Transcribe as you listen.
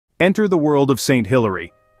Enter the world of Saint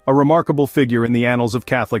Hilary, a remarkable figure in the annals of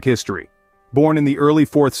Catholic history. Born in the early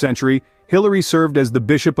 4th century, Hilary served as the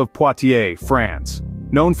Bishop of Poitiers, France.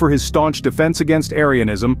 Known for his staunch defense against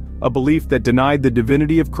Arianism, a belief that denied the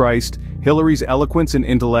divinity of Christ, Hilary's eloquence and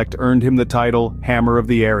intellect earned him the title Hammer of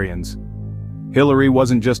the Arians. Hilary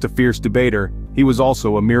wasn't just a fierce debater, he was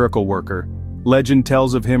also a miracle worker. Legend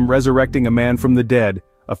tells of him resurrecting a man from the dead,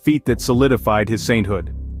 a feat that solidified his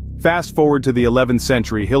sainthood. Fast forward to the 11th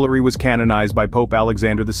century, Hilary was canonized by Pope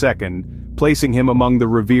Alexander II, placing him among the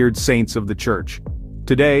revered saints of the Church.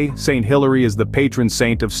 Today, Saint Hilary is the patron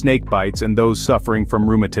saint of snakebites and those suffering from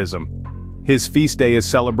rheumatism. His feast day is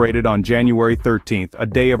celebrated on January 13th, a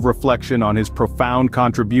day of reflection on his profound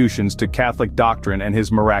contributions to Catholic doctrine and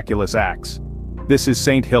his miraculous acts. This is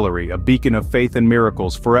Saint Hilary, a beacon of faith and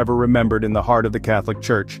miracles forever remembered in the heart of the Catholic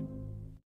Church.